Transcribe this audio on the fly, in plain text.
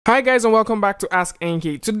Hi guys, and welcome back to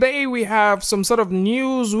askNK. Today we have some sort of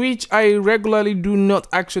news which I regularly do not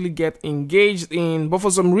actually get engaged in, but for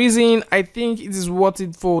some reason I think it is worth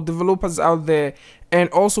it for developers out there and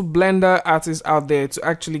also Blender artists out there to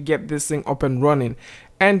actually get this thing up and running.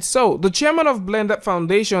 And so, the chairman of Blender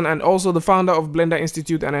Foundation and also the founder of Blender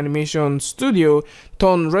Institute and Animation Studio,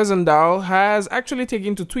 ROOSENDAAL, has actually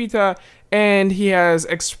taken to Twitter and he has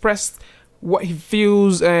expressed what he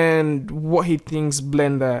feels and what he thinks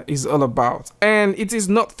Blender is all about. And it is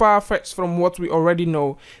not far-fetched from what we already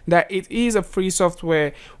know, that it is a free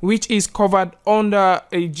software which is covered under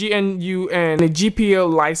a GNU and a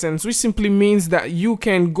GPL license, which simply means that you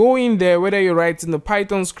can go in there, whether you're writing a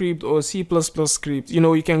Python script or C++ script,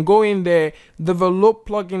 you can go in there, develop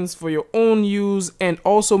plugins for your own use and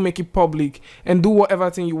also make it public and do whatever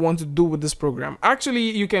thing you want to do with this program. Actually,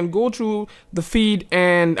 you can go through the feed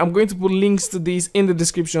and I'm going to put links to these in the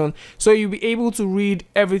description, so you'll be able to read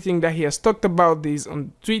everything that he has talked about this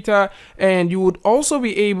on Twitter, and you would also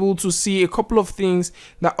be able to see a couple of things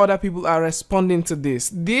that other people are responding to this.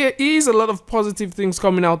 There is a lot of positive things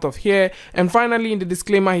coming out of here. And finally, in the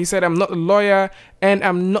disclaimer, he said, I'm not a lawyer and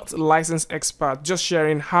I'm not a licensed expert, just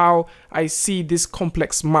sharing how I see this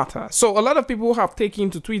complex matter. So a lot of people have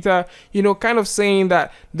taken to Twitter, kind of saying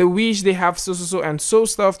that they wish they have so and so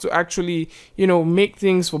stuff to actually, make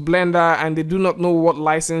things for Blender, and they do not know what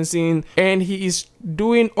licensing, and he is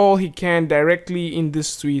doing all he can directly in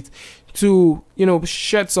this tweet to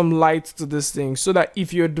shed some light to this thing, so that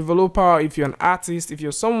if you're a developer, if you're an artist, if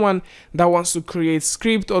you're someone that wants to create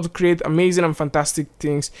script or to create amazing and fantastic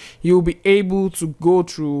things, you'll be able to go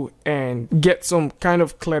through and get some kind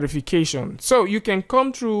of clarification. So you can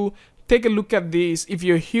come through, take a look at this. If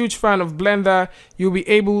you're a huge fan of Blender, you'll be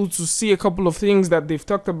able to see a couple of things that they've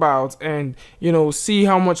talked about and see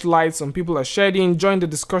how much light some people are shedding, join the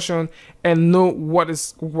discussion and know what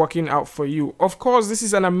is working out for you. Of course, this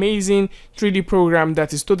is an amazing 3D program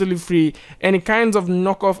that is totally free, and it kind of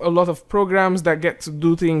knock off a lot of programs that get to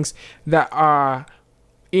do things that are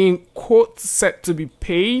in quote set to be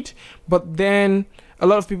paid, but then a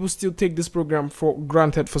lot of people still take this program for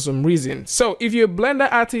granted for some reason. So if you're a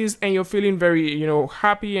Blender artist and you're feeling very,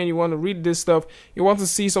 happy and you want to read this stuff, you want to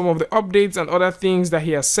see some of the updates and other things that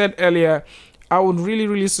he has said earlier, I would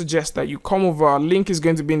really suggest that you come over. Our link is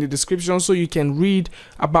going to be in the description so you can read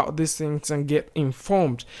about these things and get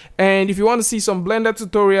informed. And if you want to see some Blender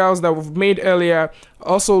tutorials that we've made earlier,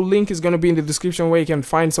 also link is going to be in the description where you can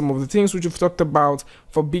find some of the things which we've talked about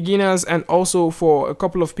for beginners and also for a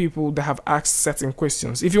couple of people that have asked certain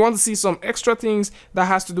questions. If you want to see some extra things that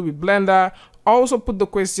has to do with Blender, also put the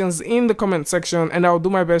questions in the comment section and I'll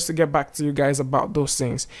do my best to get back to you guys about those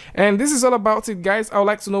things. And this is all about it, guys. I would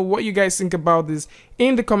like to know what you guys think about this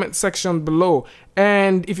in the comment section below.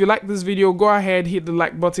 And if you like this video, go ahead, hit the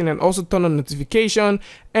like button and also turn on notification.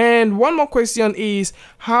 And one more question is,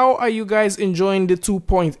 how are you guys enjoying the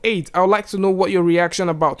 2.8? I would like to know what your reaction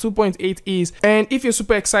about 2.8 is, and if you're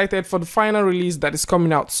super excited for the final release that is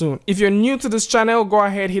coming out soon. If you're new to this channel, go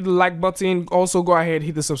ahead, hit the like button. Also go ahead,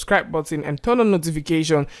 hit the subscribe button and turn on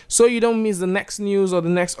notification so you don't miss the next news or the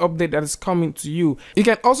next update that is coming to you. You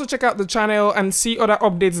can also check out the channel and see other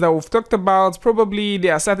updates that we've talked about. Probably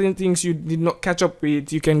there are certain things you did not catch up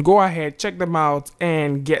with. You can go ahead, check them out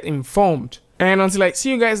and get informed. And until I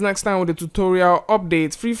see you guys next time with a tutorial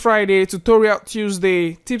update, Free Friday, Tutorial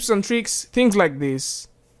Tuesday, tips and tricks, things like this.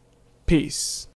 Peace.